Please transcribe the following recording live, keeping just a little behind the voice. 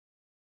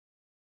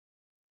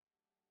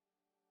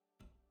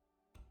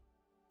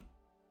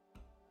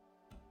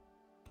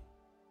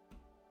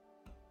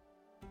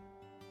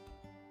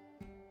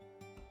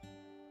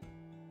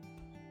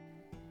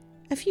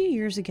A few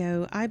years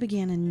ago, I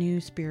began a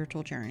new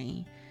spiritual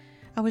journey.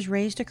 I was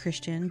raised a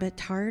Christian, but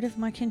tired of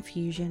my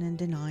confusion and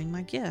denying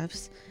my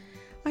gifts,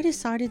 I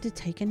decided to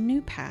take a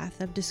new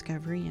path of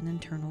discovery and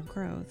internal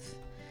growth.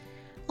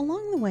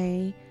 Along the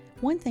way,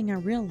 one thing I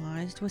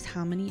realized was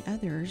how many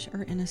others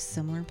are in a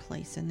similar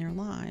place in their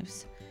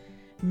lives,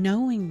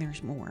 knowing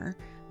there's more,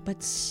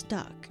 but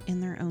stuck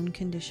in their own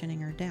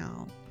conditioning or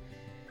doubt.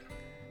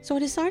 So I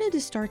decided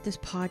to start this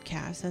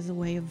podcast as a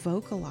way of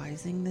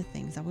vocalizing the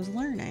things I was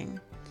learning.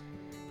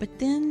 But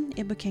then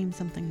it became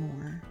something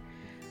more.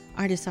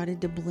 I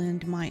decided to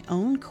blend my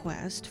own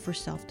quest for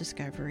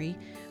self-discovery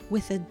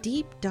with a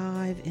deep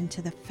dive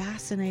into the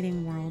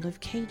fascinating world of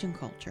Cajun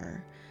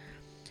culture.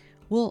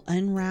 We'll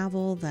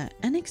unravel the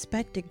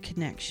unexpected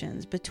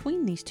connections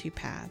between these two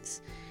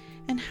paths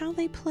and how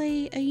they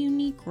play a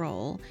unique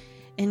role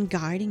in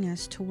guiding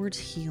us towards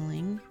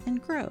healing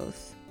and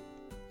growth,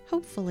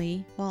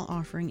 hopefully while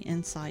offering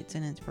insights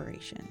and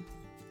inspiration.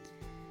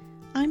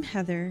 I'm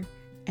Heather,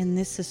 and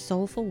this is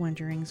Soulful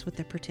Wanderings with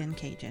the Pretend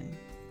Cajun.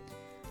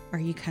 Are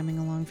you coming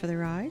along for the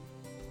ride?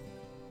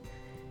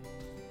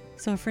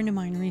 So a friend of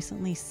mine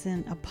recently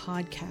sent a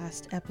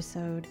podcast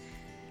episode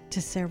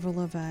to several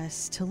of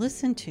us to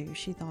listen to.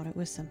 She thought it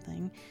was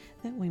something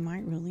that we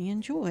might really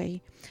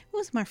enjoy. It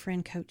was my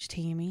friend Coach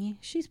Tammy.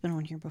 She's been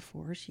on here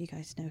before, so you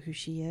guys know who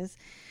she is,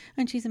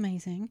 and she's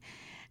amazing.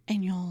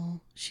 And y'all,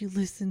 she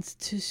listens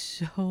to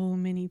so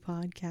many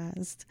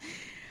podcasts.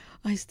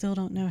 I still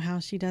don't know how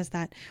she does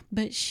that,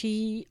 but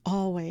she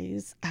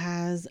always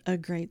has a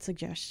great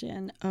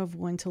suggestion of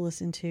one to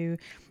listen to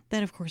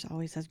that, of course,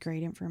 always has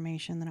great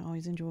information that I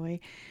always enjoy.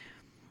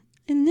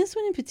 And this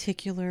one in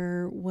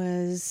particular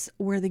was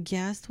where the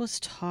guest was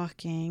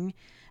talking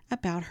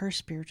about her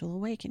spiritual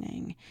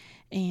awakening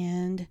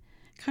and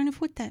kind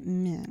of what that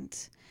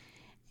meant.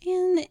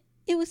 And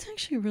it was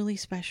actually really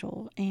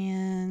special,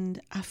 and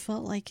I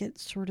felt like it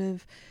sort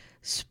of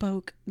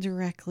spoke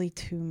directly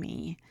to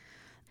me.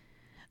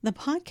 The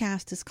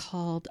podcast is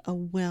called A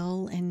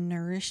Well and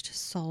Nourished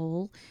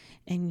Soul,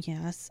 and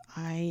yes,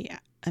 I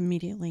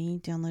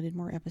immediately downloaded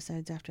more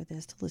episodes after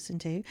this to listen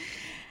to.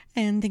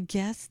 And the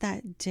guest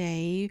that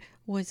day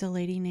was a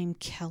lady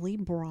named Kelly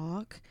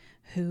Brock,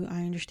 who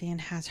I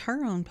understand has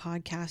her own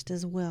podcast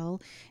as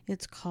well.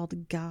 It's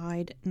called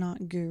Guide,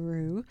 Not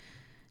Guru.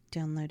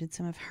 Downloaded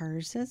some of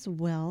hers as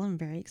well. I'm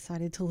very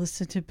excited to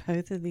listen to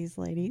both of these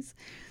ladies.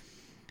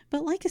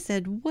 But like I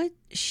said, what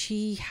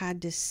she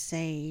had to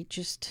say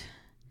just,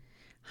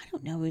 I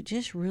don't know, it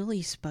just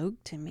really spoke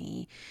to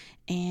me.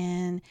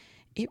 And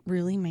it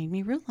really made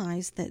me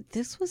realize that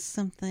this was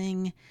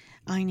something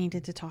I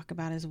needed to talk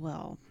about as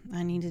well.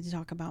 I needed to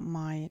talk about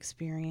my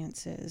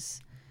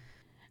experiences.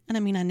 And I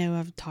mean, I know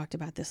I've talked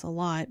about this a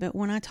lot, but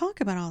when I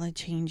talk about all the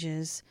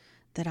changes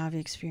that I've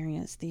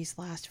experienced these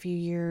last few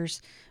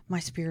years, my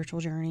spiritual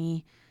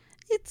journey,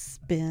 it's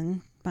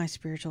been my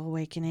spiritual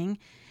awakening.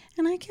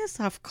 And I guess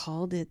I've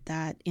called it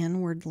that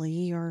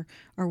inwardly or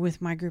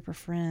with my group of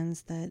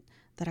friends that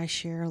I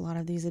share a lot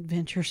of these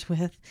adventures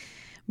with.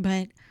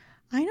 But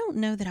I don't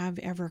know that I've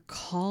ever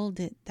called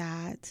it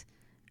that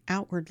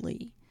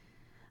outwardly.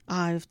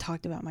 I've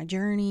talked about my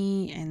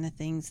journey and the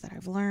things that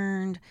I've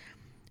learned,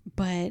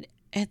 but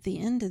at the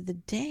end of the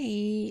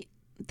day,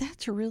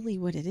 that's really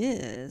what it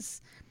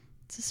is.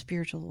 It's a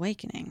spiritual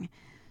awakening.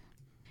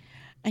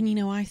 And you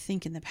know, I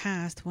think in the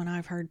past when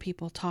I've heard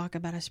people talk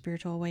about a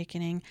spiritual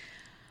awakening,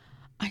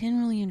 I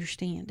didn't really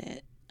understand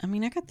it. I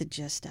mean, I got the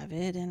gist of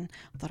it and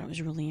I thought it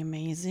was really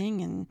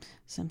amazing and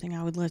something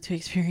I would love to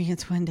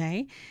experience one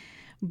day.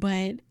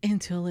 But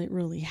until it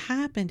really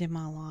happened in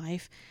my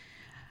life,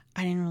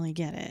 I didn't really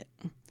get it.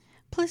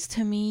 Plus,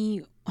 to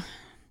me,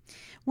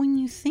 when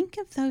you think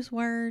of those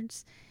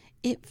words,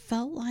 it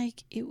felt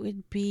like it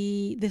would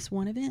be this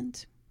one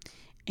event.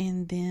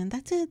 And then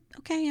that's it.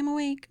 Okay, I'm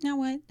awake. Now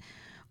what?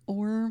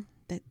 Or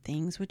that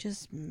things would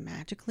just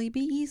magically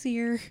be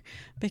easier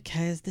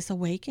because this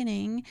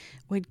awakening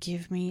would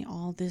give me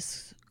all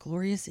this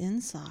glorious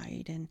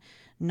insight and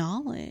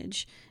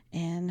knowledge,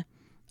 and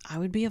I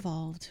would be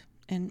evolved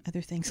and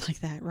other things like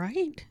that,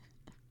 right?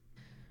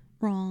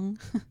 Wrong.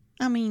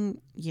 I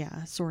mean,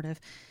 yeah, sort of.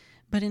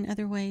 But in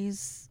other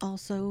ways,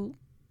 also,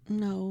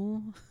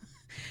 no.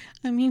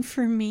 I mean,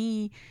 for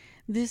me,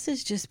 this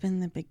has just been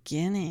the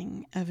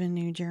beginning of a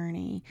new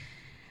journey.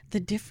 The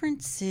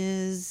difference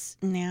is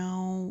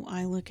now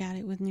I look at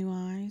it with new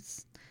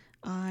eyes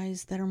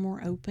that are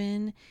more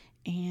open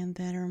and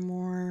that are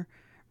more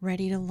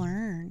ready to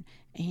learn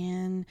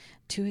and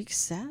to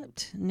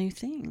accept new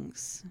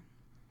things.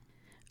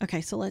 Okay,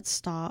 so let's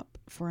stop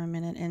for a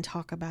minute and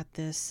talk about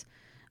this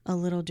a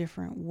little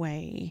different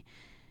way.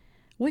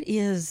 What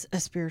is a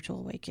spiritual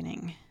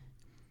awakening?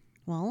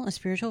 Well, a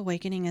spiritual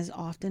awakening is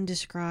often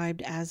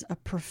described as a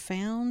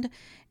profound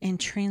and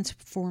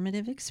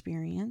transformative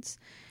experience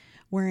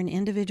where an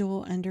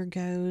individual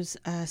undergoes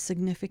a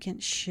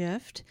significant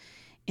shift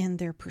in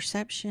their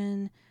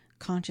perception,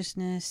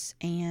 consciousness,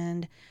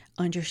 and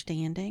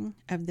understanding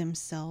of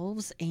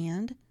themselves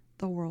and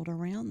the world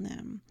around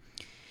them.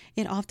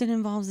 It often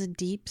involves a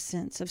deep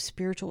sense of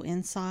spiritual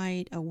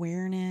insight,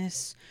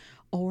 awareness,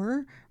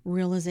 or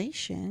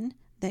realization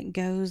that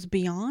goes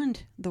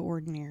beyond the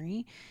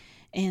ordinary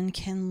and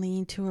can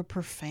lead to a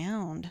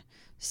profound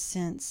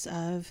sense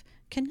of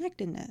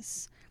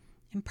connectedness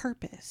and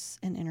purpose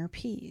and inner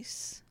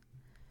peace.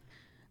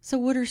 So,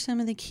 what are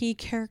some of the key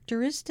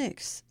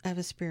characteristics of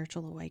a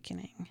spiritual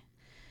awakening?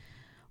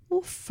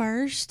 Well,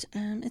 first,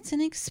 it's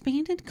an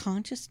expanded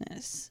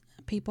consciousness.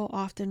 People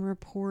often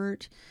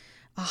report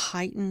a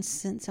heightened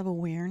sense of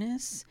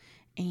awareness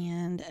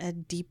and a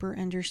deeper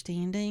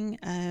understanding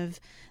of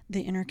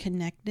the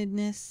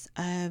interconnectedness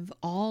of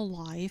all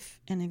life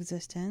and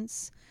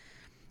existence.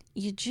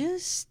 You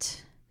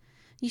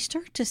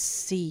start to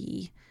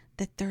see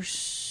that there's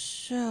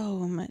so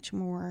much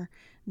more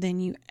than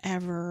you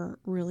ever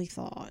really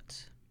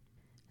thought.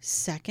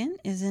 Second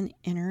is an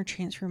inner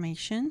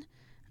transformation.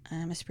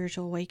 A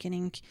spiritual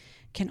awakening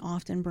can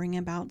often bring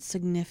about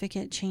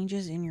significant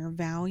changes in your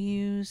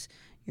values,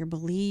 your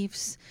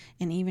beliefs,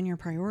 and even your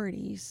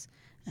priorities.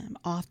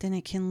 Often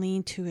it can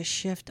lead to a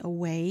shift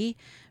away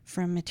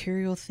from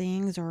material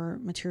things or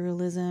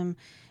materialism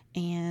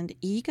and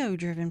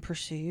ego-driven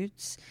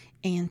pursuits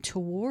and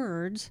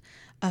towards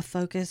a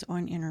focus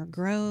on inner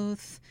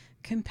growth,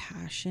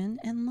 compassion,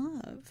 and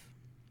love.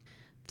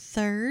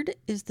 Third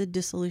is the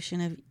dissolution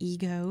of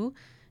ego.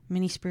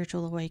 Many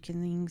spiritual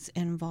awakenings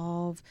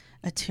involve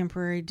a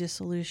temporary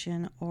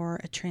dissolution or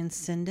a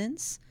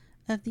transcendence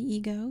of the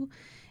ego,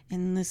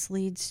 and this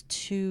leads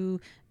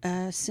to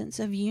a sense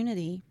of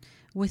unity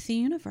with the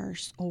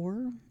universe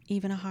or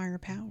even a higher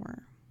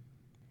power.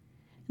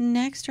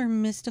 Next are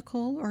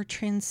mystical or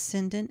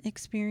transcendent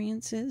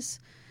experiences.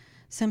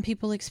 Some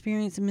people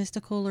experience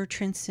mystical or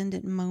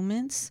transcendent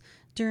moments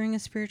during a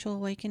spiritual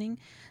awakening,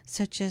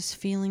 such as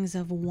feelings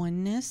of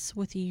oneness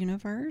with the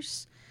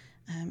universe,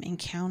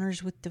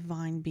 encounters with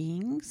divine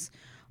beings,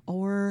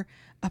 or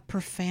a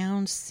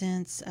profound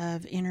sense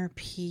of inner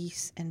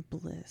peace and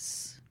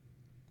bliss.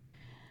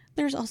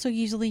 There's also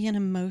usually an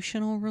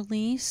emotional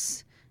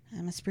release.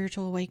 A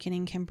spiritual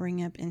awakening can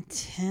bring up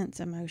intense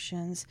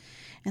emotions,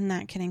 and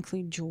that can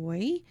include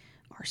joy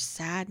or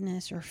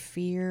sadness or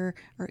fear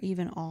or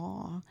even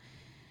awe.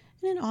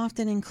 And it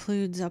often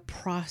includes a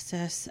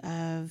process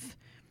of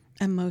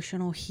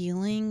emotional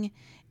healing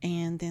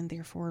and then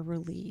therefore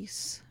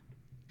release.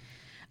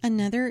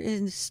 Another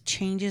is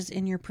changes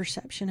in your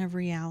perception of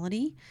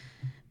reality.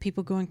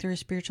 People going through a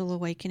spiritual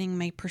awakening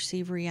may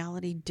perceive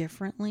reality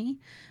differently,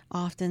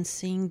 often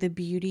seeing the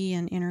beauty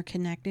and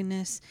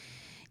interconnectedness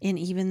in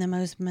even the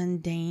most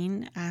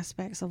mundane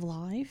aspects of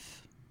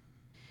life.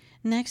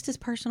 Next is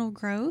personal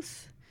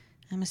growth.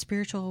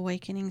 Spiritual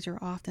awakenings are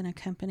often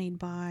accompanied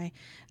by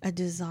a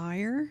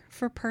desire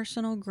for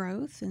personal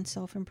growth and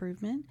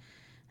self-improvement.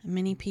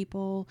 Many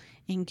people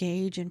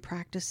engage in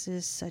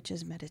practices such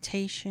as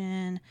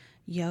meditation,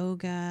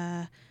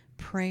 yoga,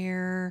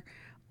 prayer,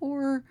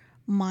 or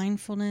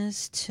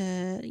mindfulness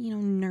to,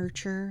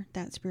 nurture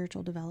that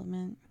spiritual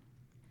development.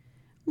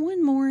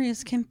 One more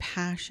is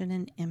compassion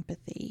and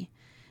empathy.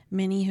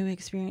 Many who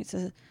experience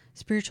a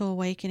spiritual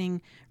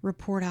awakening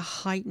report a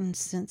heightened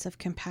sense of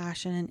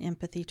compassion and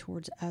empathy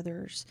towards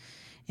others.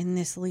 And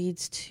this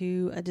leads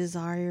to a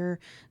desire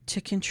to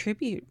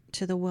contribute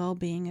to the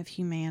well-being of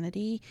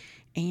humanity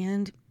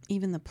and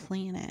even the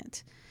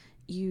planet.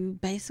 You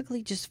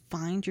basically just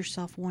find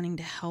yourself wanting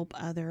to help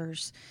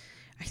others.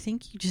 I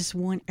think you just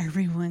want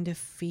everyone to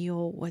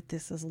feel what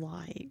this is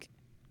like.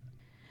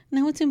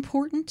 Now, it's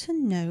important to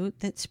note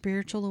that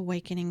spiritual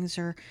awakenings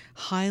are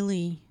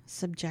highly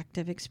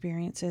subjective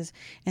experiences,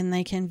 and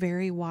they can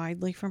vary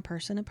widely from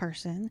person to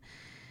person.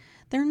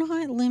 They're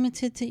not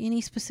limited to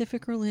any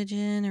specific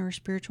religion or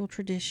spiritual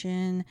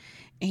tradition,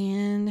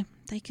 and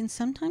they can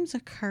sometimes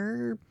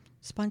occur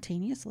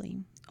spontaneously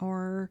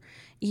or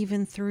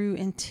even through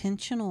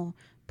intentional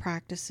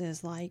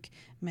practices like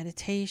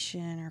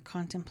meditation or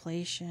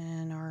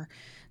contemplation or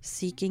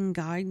seeking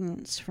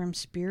guidance from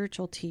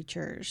spiritual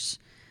teachers.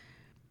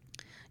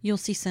 You'll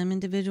see some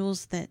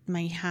individuals that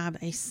may have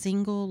a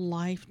single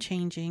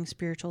life-changing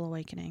spiritual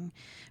awakening,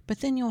 but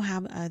then you'll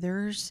have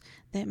others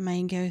that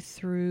may go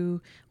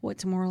through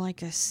what's more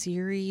like a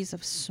series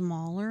of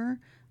smaller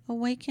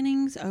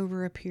awakenings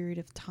over a period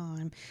of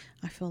time.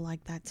 I feel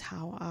like that's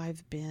how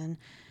I've been.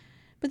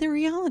 But the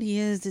reality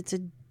is it's a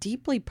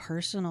deeply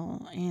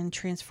personal and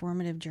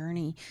transformative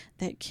journey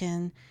that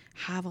can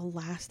have a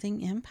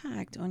lasting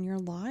impact on your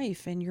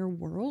life and your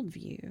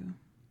worldview.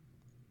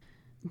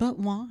 But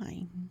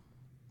why?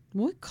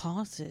 What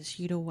causes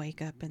you to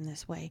wake up in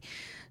this way?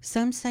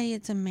 Some say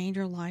it's a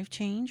major life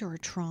change or a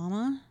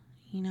trauma,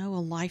 a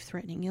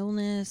life-threatening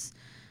illness,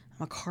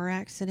 a car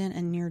accident,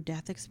 a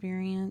near-death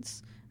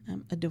experience,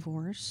 a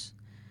divorce.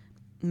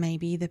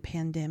 Maybe the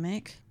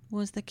pandemic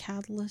was the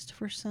catalyst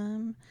for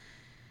some.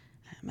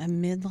 A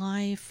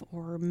midlife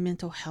or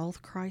mental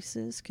health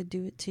crisis could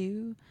do it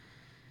too.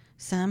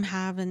 Some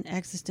have an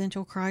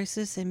existential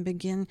crisis and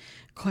begin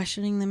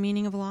questioning the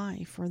meaning of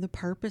life or the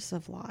purpose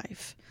of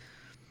life.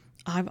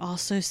 I've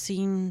also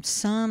seen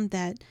some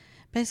that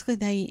Basically,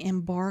 they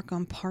embark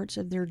on parts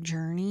of their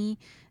journey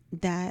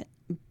that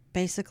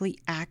basically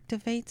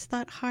activates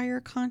that higher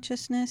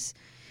consciousness.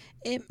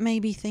 It may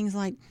be things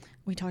like,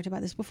 we talked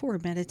about this before,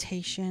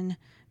 meditation,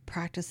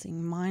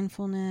 practicing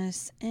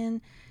mindfulness,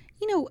 and,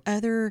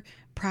 other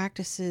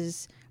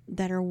practices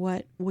that are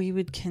what we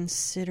would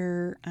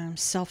consider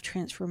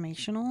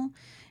self-transformational,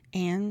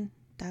 and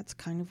that's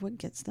kind of what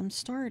gets them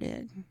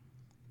started.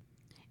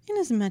 And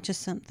as much as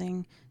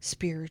something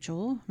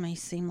spiritual may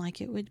seem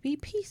like it would be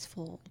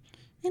peaceful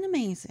and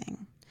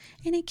amazing,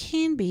 and it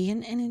can be,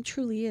 and it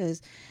truly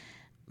is,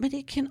 but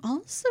it can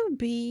also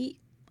be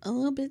a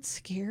little bit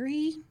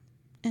scary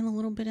and a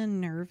little bit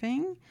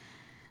unnerving.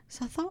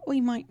 So I thought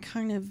we might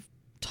kind of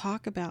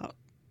talk about,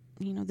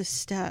 the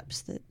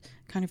steps that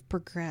kind of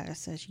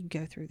progress as you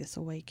go through this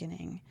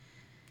awakening.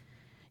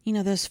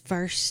 Those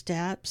first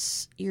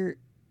steps, you're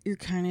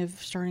kind of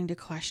starting to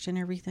question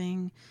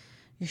everything.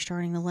 You're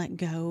starting to let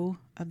go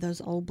of those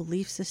old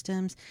belief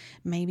systems,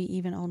 maybe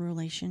even old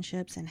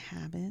relationships and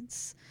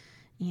habits,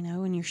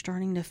 and you're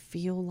starting to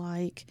feel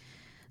like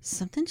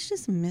something's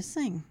just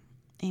missing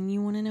and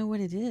you want to know what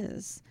it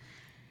is.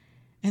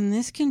 And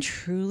this can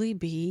truly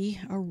be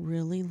a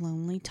really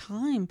lonely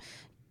time.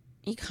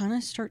 You kind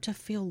of start to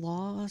feel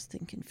lost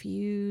and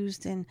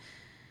confused and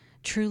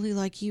truly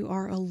like you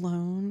are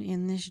alone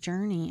in this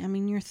journey. I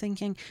mean, you're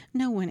thinking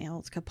no one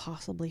else could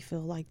possibly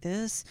feel like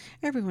this.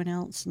 Everyone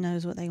else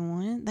knows what they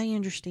want. They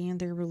understand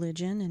their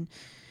religion and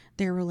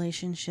their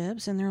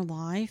relationships and their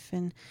life.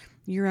 And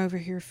you're over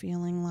here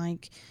feeling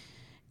like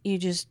you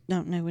just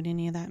don't know what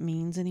any of that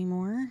means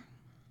anymore.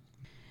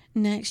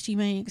 Next, you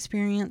may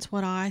experience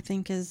what I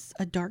think is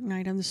a dark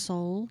night of the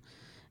soul,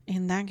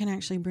 and that can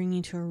actually bring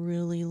you to a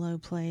really low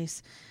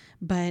place.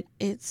 But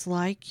it's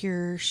like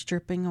you're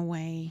stripping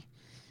away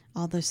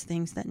all those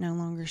things that no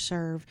longer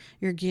serve.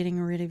 You're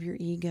getting rid of your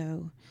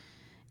ego.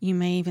 You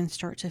may even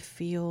start to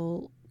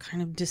feel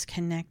kind of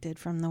disconnected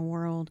from the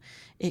world.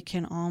 It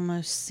can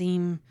almost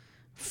seem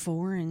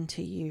foreign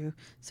to you,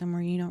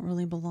 somewhere you don't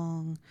really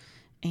belong,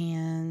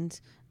 and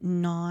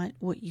not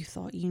what you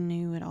thought you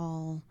knew at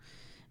all.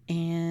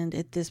 And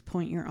at this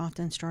point, you're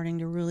often starting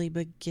to really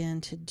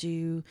begin to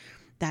do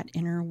that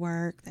inner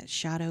work, that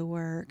shadow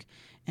work,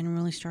 and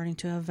really starting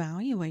to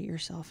evaluate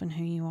yourself and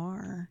who you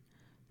are.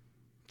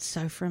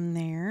 So from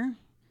there,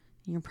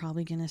 you're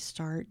probably going to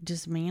start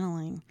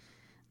dismantling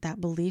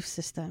that belief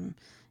system.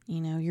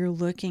 You're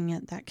looking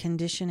at that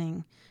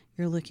conditioning.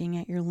 You're looking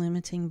at your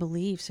limiting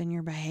beliefs and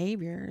your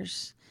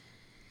behaviors.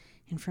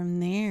 And from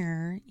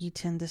there, you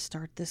tend to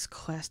start this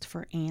quest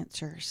for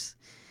answers.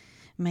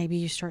 Maybe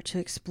you start to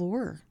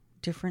explore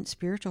different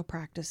spiritual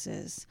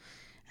practices.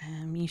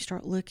 You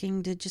start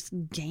looking to just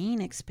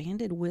gain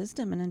expanded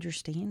wisdom and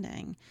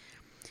understanding.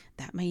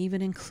 That may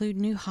even include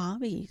new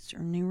hobbies or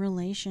new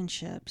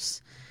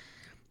relationships.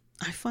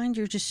 I find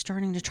you're just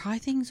starting to try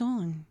things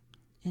on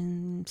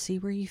and see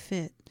where you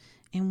fit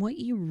and what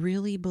you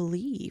really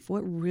believe,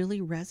 what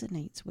really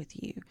resonates with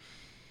you.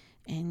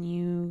 And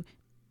you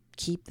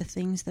keep the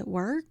things that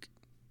work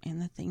and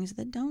the things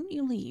that don't,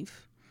 you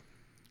leave.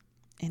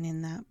 And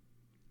in that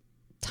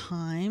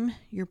time,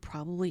 you're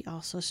probably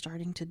also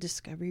starting to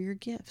discover your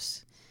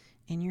gifts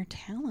and your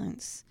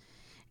talents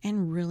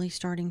and really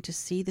starting to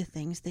see the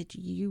things that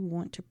you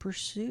want to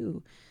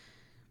pursue.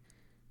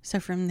 So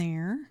from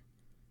there,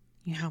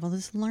 you have all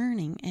this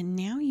learning, and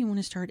now you want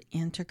to start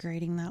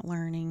integrating that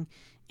learning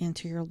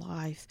into your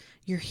life.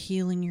 You're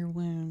healing your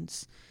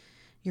wounds.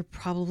 You're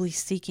probably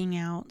seeking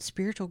out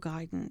spiritual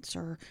guidance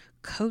or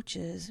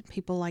coaches,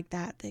 people like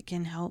that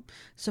can help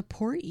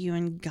support you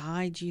and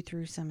guide you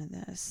through some of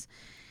this.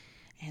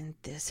 And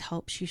this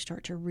helps you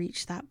start to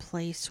reach that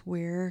place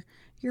where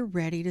you're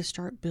ready to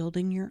start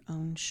building your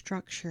own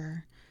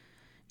structure.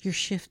 You're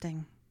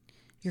shifting.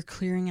 You're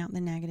clearing out the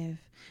negative.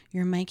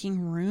 You're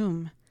making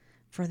room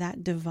for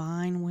that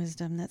divine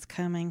wisdom that's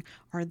coming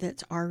or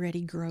that's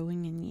already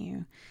growing in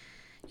you.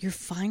 You're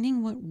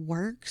finding what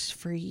works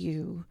for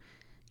you.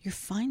 You're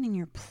finding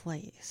your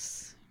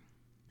place.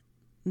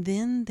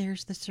 Then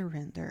there's the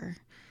surrender.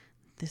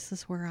 This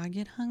is where I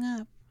get hung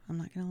up. I'm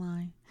not going to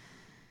lie.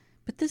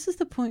 But this is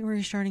the point where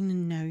you're starting to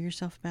know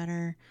yourself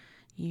better.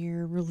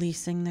 You're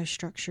releasing those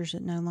structures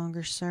that no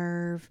longer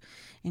serve,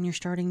 and you're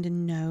starting to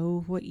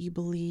know what you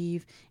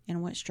believe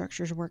and what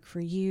structures work for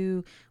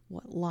you,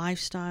 what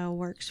lifestyle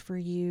works for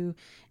you,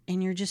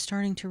 and you're just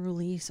starting to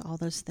release all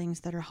those things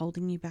that are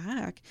holding you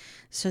back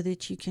so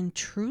that you can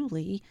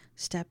truly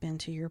step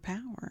into your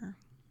power.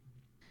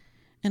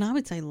 And I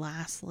would say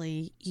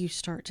lastly, you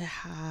start to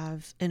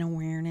have an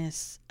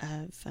awareness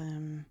of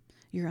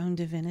your own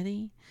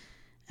divinity.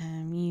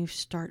 You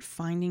start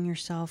finding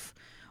yourself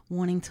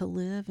wanting to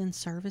live in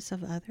service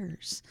of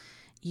others.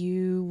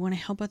 You want to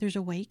help others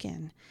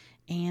awaken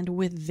and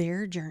with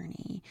their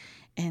journey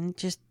and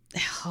just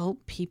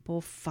help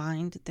people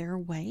find their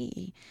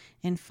way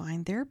and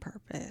find their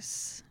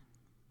purpose.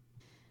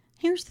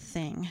 Here's the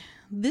thing.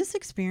 This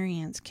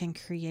experience can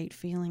create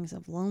feelings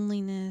of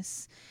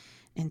loneliness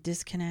and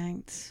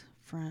disconnect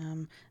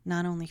from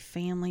not only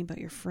family but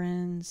your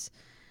friends.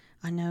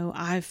 I know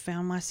I've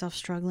found myself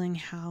struggling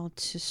how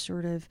to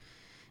sort of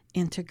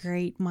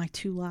integrate my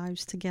two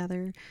lives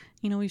together.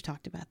 We've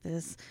talked about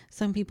this.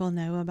 Some people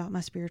know about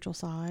my spiritual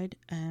side,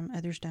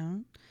 others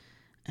don't.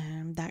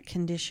 That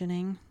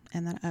conditioning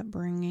and that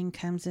upbringing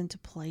comes into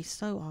play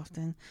so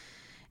often.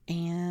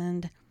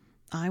 And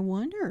I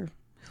wonder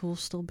who'll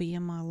still be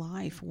in my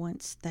life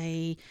once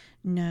they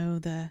know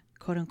the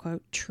quote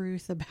unquote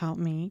truth about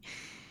me.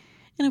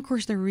 And of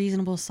course, the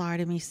reasonable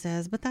side of me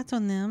says, but that's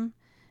on them.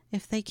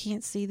 If they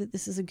can't see that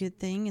this is a good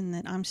thing and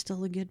that I'm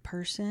still a good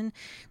person,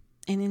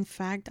 and in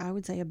fact, I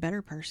would say a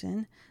better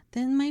person,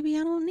 then maybe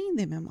I don't need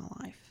them in my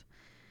life.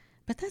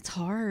 But that's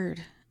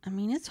hard. I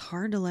mean, it's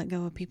hard to let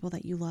go of people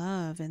that you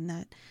love and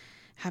that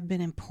have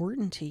been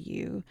important to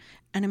you.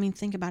 And I mean,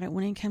 think about it.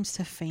 When it comes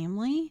to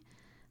family,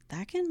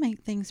 that can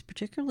make things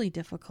particularly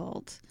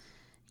difficult.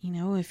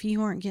 If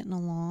you aren't getting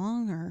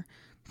along or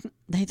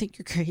they think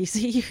you're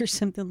crazy or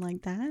something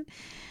like that,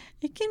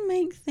 it can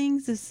make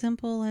things as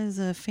simple as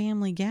a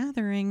family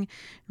gathering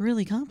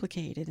really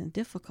complicated and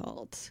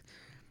difficult.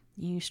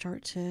 You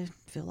start to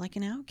feel like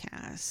an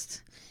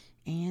outcast,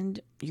 and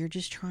you're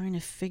just trying to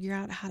figure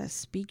out how to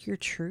speak your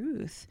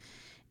truth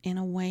in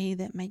a way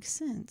that makes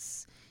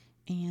sense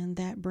and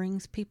that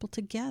brings people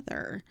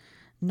together,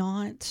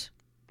 not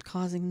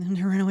causing them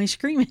to run away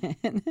screaming.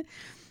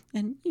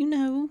 And you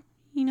know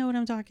what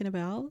I'm talking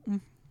about.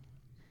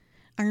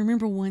 I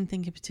remember one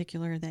thing in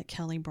particular that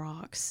Kelly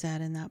Brock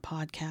said in that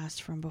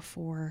podcast from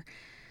before.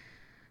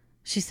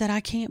 She said,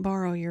 "I can't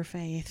borrow your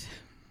faith."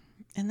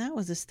 And that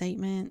was a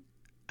statement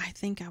I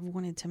think I've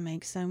wanted to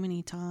make so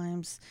many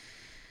times.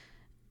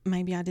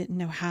 Maybe I didn't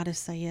know how to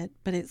say it,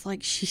 but it's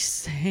like she's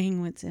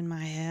saying what's in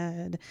my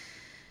head.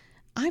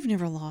 I've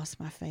never lost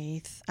my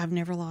faith. I've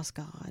never lost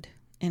God.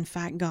 In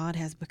fact, God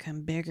has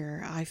become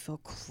bigger. I feel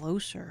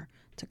closer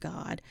to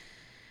God.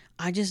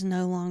 I just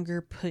no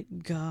longer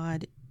put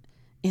God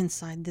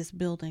inside this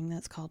building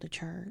that's called a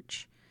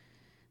church.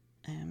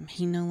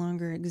 He no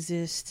longer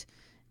exists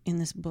in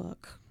this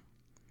book.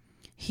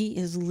 He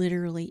is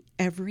literally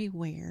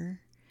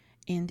everywhere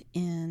and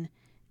in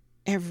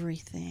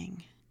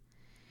everything.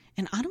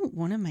 And I don't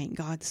want to make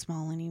God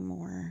small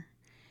anymore.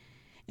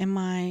 And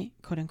my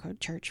quote-unquote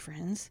church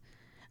friends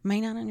may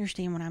not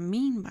understand what I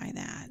mean by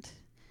that.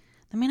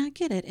 They may not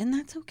get it, and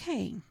that's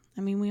okay.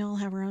 I mean, we all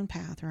have our own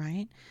path,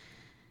 right?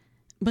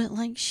 But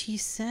like she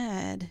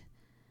said,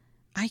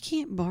 I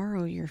can't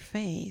borrow your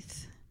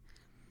faith.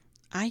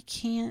 I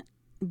can't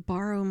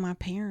borrow my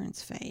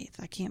parents' faith.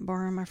 I can't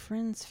borrow my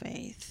friends'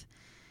 faith.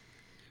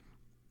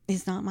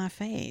 It's not my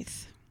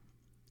faith.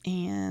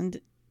 And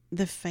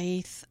the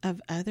faith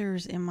of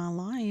others in my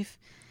life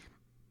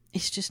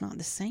is just not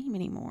the same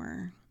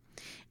anymore.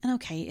 And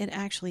okay, it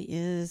actually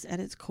is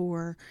at its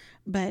core,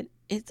 but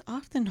it's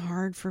often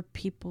hard for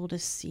people to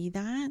see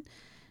that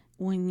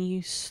when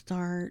you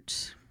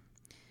start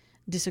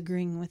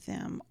disagreeing with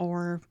them,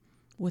 or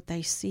what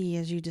they see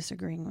as you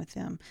disagreeing with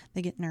them.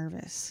 They get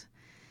nervous.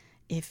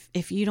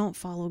 If you don't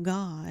follow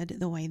God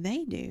the way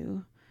they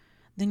do,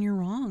 then you're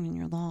wrong and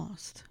you're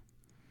lost.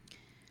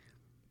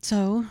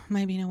 So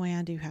maybe in a way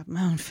I do have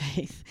my own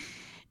faith,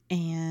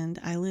 and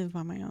I live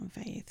by my own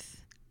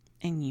faith,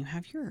 and you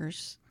have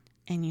yours,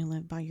 and you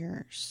live by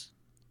yours.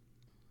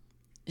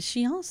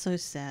 She also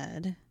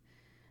said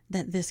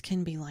that this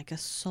can be like a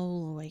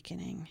soul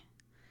awakening.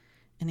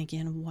 And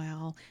again,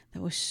 wow,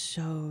 that was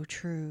so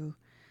true.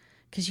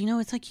 Because,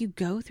 it's like you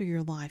go through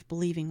your life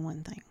believing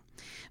one thing,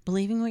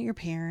 believing what your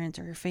parents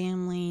or your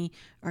family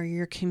or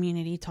your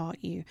community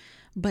taught you.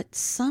 But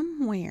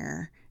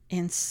somewhere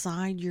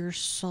inside your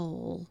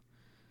soul,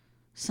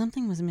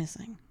 something was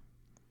missing.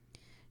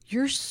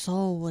 Your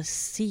soul was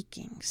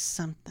seeking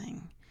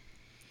something.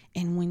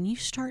 And when you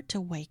start to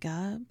wake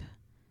up,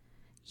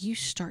 you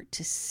start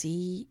to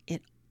see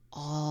it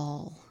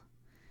all.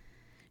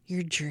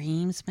 Your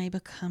dreams may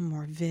become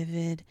more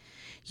vivid.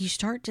 You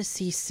start to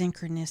see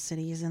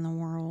synchronicities in the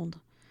world,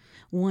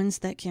 ones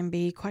that can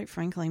be, quite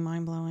frankly,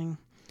 mind-blowing.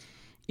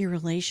 Your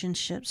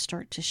relationships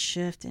start to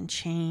shift and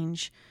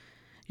change.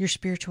 Your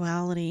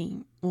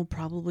spirituality will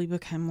probably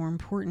become more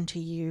important to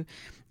you.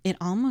 It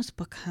almost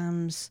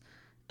becomes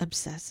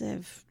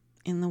obsessive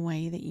in the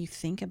way that you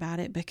think about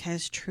it,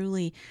 because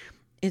truly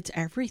it's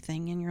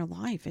everything in your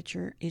life.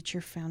 It's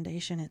your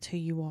foundation. It's who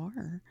you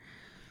are.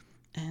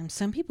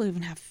 Some people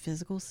even have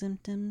physical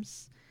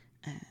symptoms.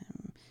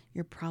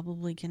 You're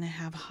probably going to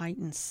have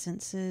heightened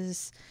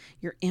senses.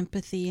 Your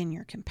empathy and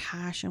your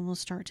compassion will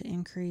start to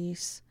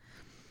increase.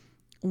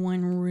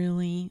 One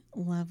really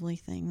lovely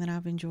thing that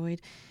I've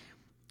enjoyed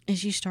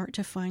is you start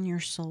to find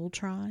your soul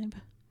tribe,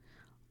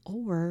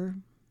 or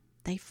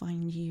they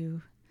find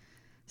you.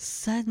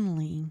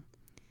 Suddenly,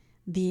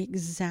 the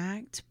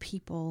exact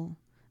people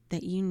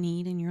that you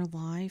need in your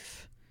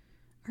life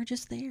are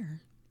just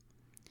there.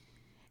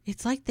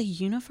 It's like the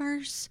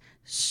universe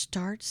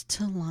starts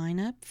to line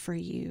up for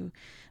you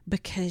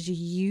because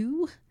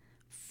you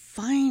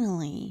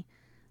finally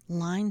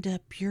lined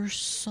up your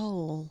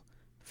soul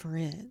for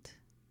it.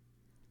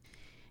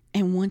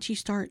 And once you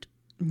start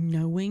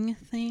knowing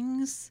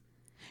things,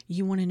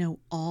 You want to know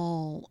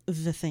all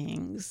the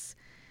things.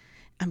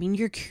 I mean,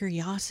 your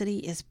curiosity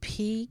is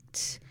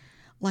piqued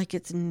like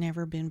it's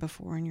never been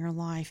before in your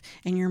life,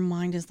 and your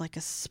mind is like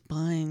a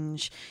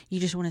sponge. You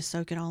just want to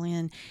soak it all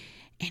in,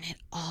 and it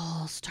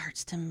all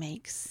starts to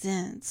make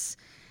sense.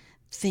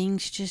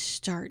 Things just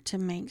start to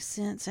make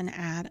sense and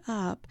add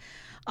up.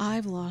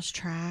 I've lost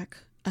track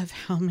of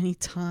how many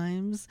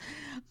times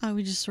I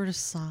would just sort of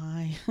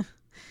sigh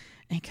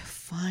and go,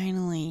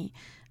 finally,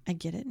 I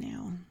get it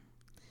now.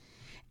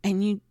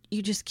 And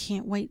you just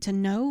can't wait to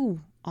know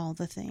all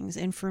the things.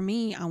 And for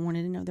me, I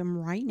wanted to know them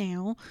right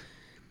now.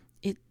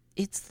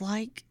 It's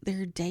like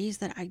there are days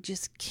that I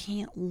just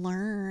can't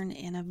learn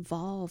and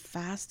evolve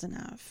fast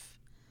enough.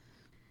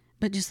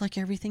 But just like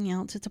everything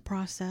else, it's a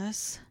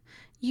process.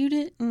 You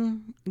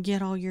didn't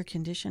get all your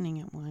conditioning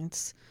at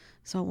once,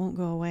 so it won't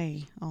go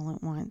away all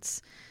at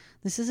once.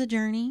 This is a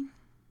journey.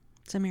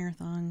 It's a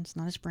marathon. It's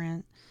not a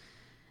sprint.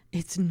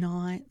 It's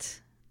not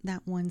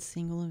that one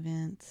single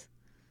event.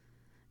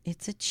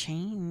 It's a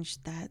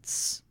change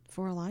that's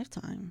for a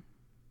lifetime.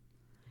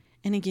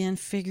 And again,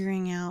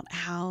 figuring out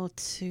how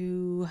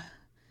to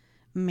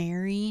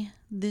marry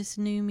this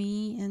new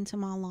me into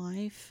my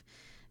life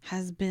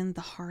has been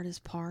the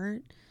hardest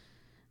part.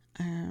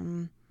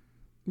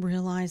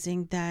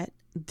 Realizing that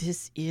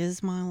this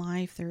is my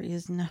life. There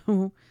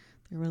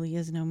really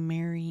is no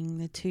marrying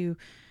the two.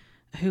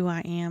 Who I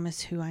am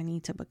is who I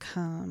need to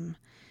become.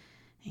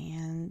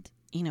 And,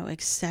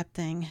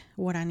 accepting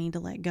what I need to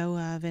let go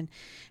of and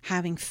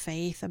having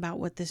faith about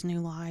what this new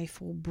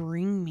life will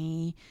bring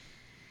me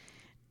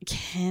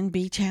can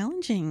be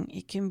challenging.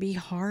 It can be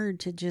hard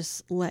to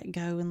just let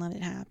go and let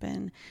it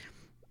happen.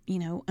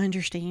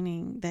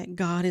 Understanding that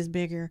God is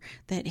bigger,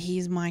 that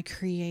He's my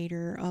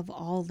creator of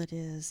all that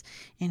is,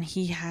 and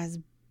He has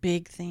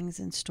big things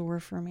in store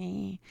for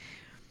me.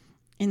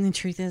 And the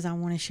truth is, I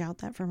want to shout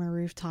that from a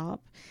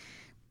rooftop,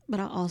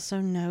 but I also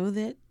know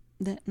that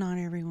not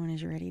everyone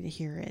is ready to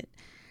hear it.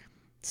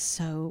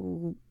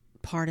 So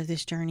part of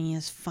this journey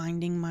is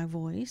finding my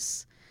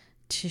voice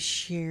to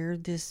share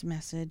this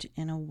message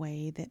in a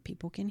way that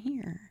people can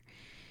hear,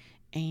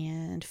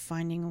 and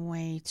finding a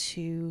way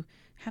to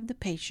have the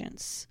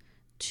patience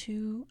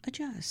to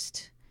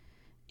adjust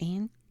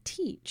and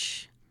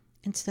teach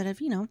instead of,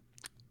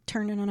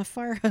 turning on a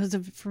fire hose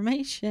of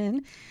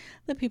information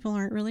that people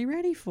aren't really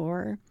ready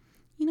for.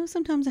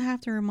 Sometimes I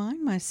have to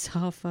remind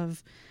myself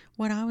of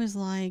what I was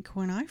like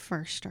when I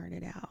first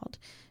started out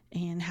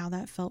and how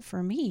that felt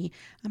for me.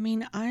 I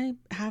mean, I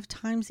have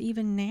times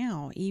even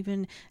now,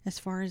 even as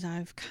far as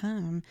I've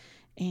come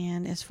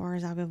and as far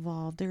as I've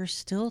evolved, there are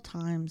still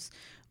times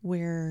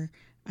where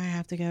I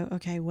have to go,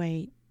 okay,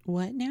 wait,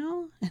 what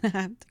now? And I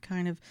have to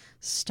kind of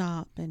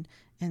stop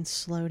and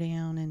slow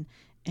down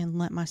and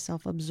let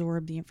myself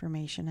absorb the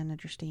information and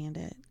understand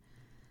it.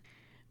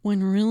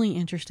 One really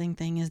interesting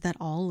thing is that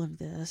all of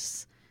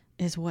this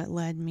is what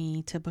led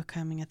me to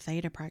becoming a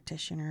theta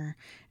practitioner.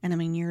 And I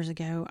mean, years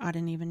ago, I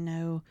didn't even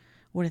know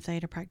what a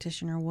theta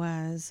practitioner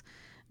was,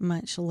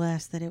 much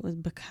less that it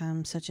would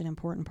become such an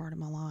important part of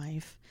my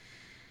life.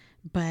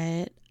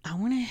 But I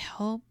want to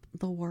help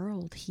the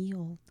world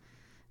heal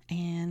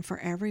and for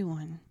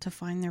everyone to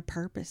find their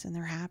purpose and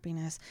their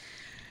happiness.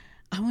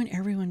 I want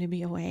everyone to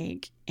be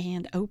awake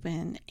and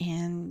open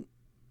and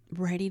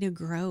ready to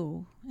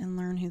grow and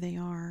learn who they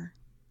are.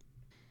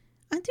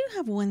 I do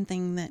have one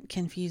thing that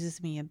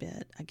confuses me a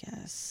bit, I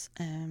guess.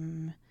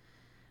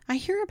 I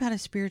hear about a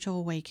spiritual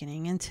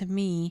awakening, and to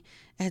me,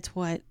 it's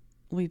what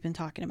we've been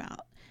talking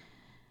about.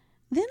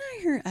 Then I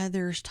hear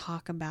others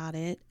talk about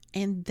it,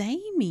 and they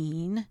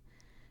mean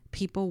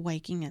people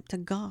waking up to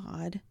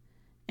God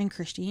and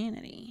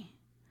Christianity.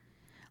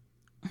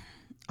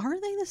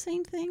 Are they the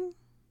same thing?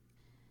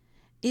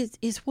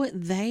 Is what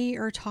they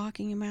are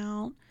talking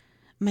about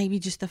maybe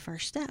just the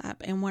first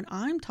step, and what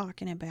I'm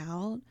talking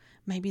about,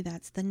 maybe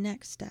that's the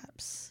next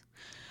steps?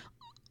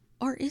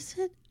 Or is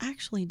it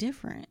actually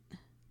different?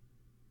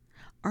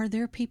 Are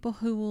there people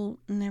who will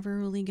never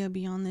really go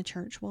beyond the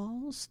church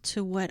walls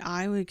to what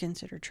I would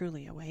consider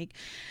truly awake?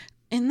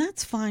 And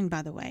that's fine,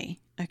 by the way.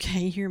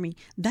 Okay, hear me.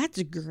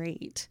 That's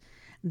great.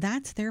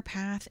 That's their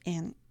path,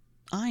 and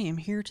I am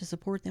here to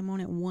support them on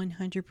it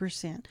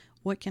 100%.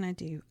 What can I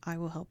do? I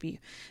will help you.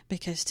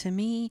 Because to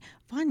me,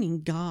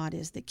 finding God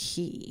is the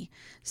key.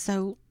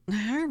 So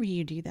however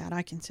you do that,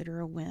 I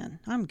consider a win.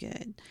 I'm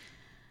good.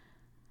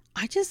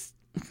 I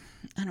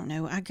don't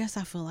know. I guess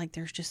I feel like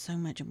there's just so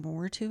much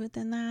more to it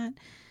than that.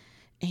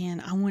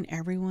 And I want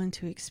everyone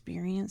to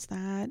experience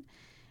that,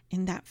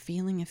 and that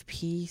feeling of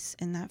peace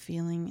and that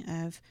feeling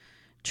of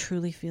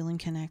truly feeling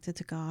connected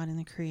to God and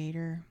the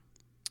Creator.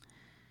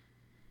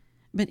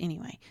 But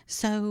anyway,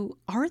 so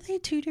are they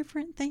two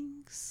different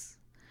things?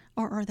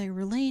 Or are they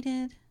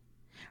related?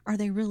 Are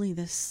they really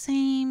the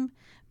same,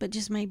 but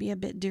just maybe a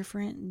bit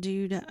different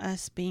due to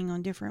us being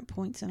on different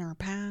points in our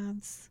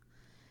paths?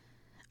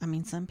 I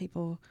mean, some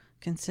people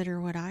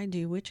consider what I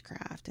do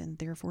witchcraft and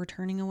therefore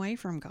turning away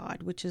from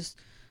God, which is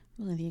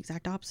really the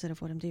exact opposite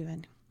of what I'm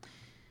doing.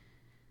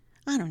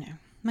 I don't know.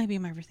 Maybe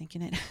I'm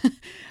overthinking it.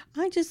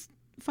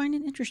 find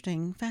it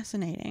interesting,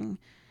 fascinating,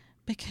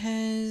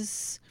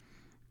 because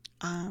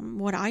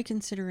what I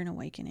consider an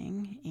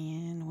awakening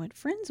and what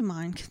friends of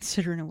mine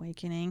consider an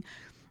awakening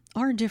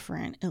are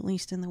different, at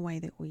least in the way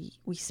that we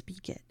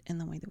speak it and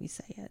the way that we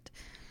say it.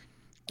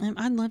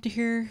 I'd love to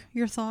hear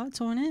your thoughts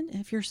on it.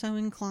 If you're so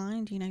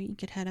inclined, you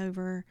could head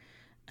over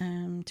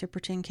to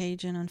Pretend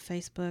Cajun on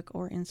Facebook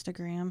or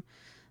Instagram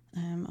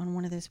on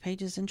one of those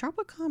pages and drop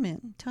a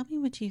comment. Tell me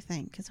what you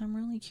think, because I'm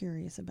really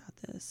curious about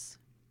this.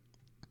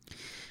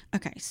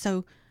 Okay,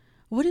 so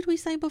what did we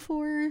say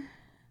before?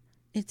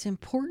 It's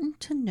important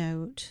to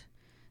note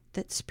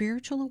that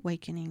spiritual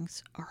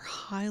awakenings are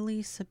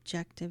highly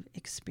subjective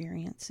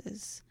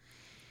experiences,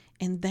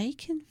 and they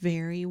can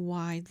vary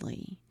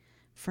widely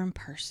from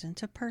person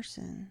to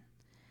person.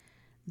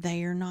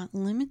 They are not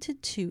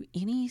limited to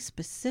any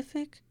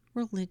specific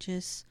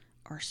religious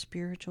or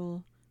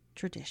spiritual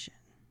tradition.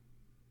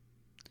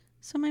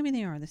 So maybe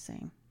they are the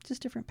same,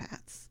 just different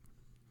paths.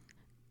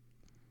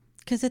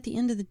 Because at the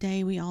end of the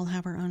day, we all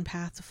have our own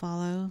path to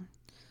follow.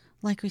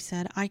 Like we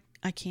said, I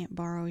can't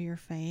borrow your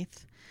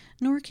faith,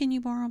 nor can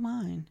you borrow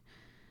mine.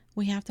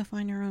 We have to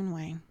find our own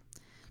way.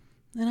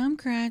 And I'm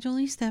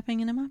gradually stepping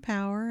into my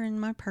power and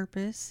my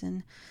purpose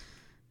and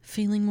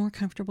feeling more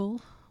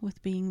comfortable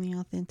with being the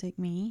authentic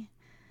me.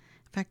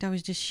 In fact, I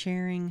was just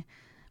sharing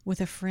with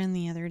a friend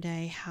the other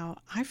day how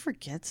I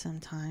forget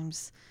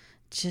sometimes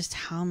just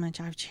how much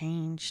I've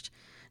changed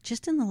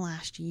just in the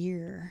last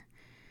year,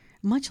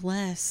 much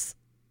less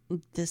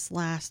this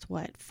last,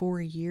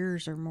 4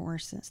 years or more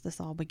since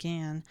this all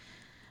began.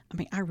 I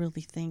mean, I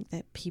really think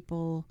that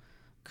people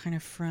kind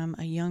of from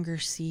a younger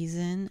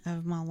season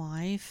of my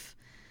life,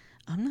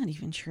 I'm not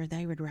even sure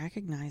they would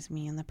recognize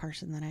me in the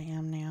person that I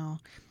am now.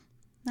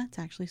 That's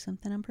actually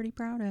something I'm pretty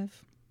proud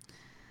of.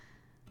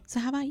 So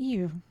how about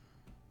you?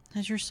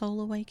 Has your soul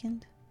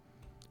awakened?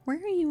 Where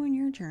are you on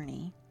your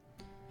journey?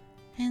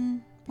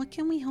 And what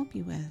can we help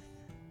you with?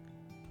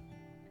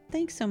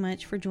 Thanks so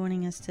much for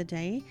joining us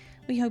today.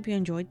 We hope you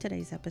enjoyed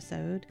today's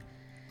episode.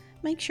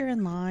 Make sure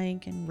and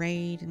like and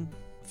rate and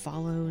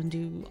follow and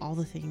do all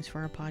the things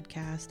for our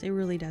podcast. It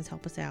really does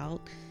help us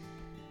out.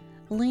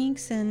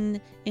 Links and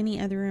any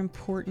other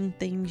important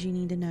things you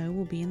need to know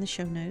will be in the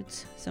show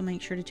notes, so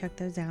make sure to check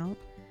those out.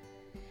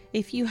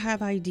 If you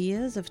have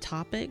ideas of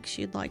topics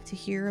you'd like to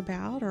hear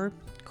about or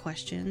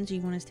questions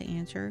you want us to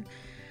answer,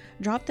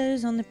 drop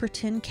those on the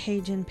Pretend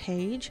Cajun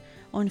page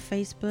on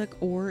Facebook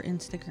or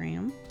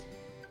Instagram.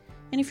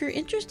 And if you're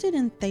interested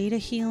in theta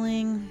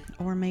healing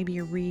or maybe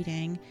a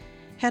reading,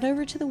 head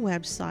over to the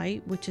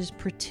website, which is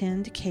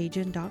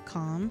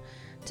pretendcajun.com,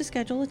 to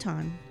schedule a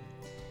time.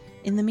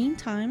 In the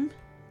meantime,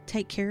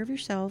 take care of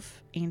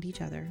yourself and each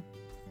other.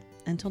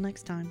 Until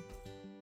next time.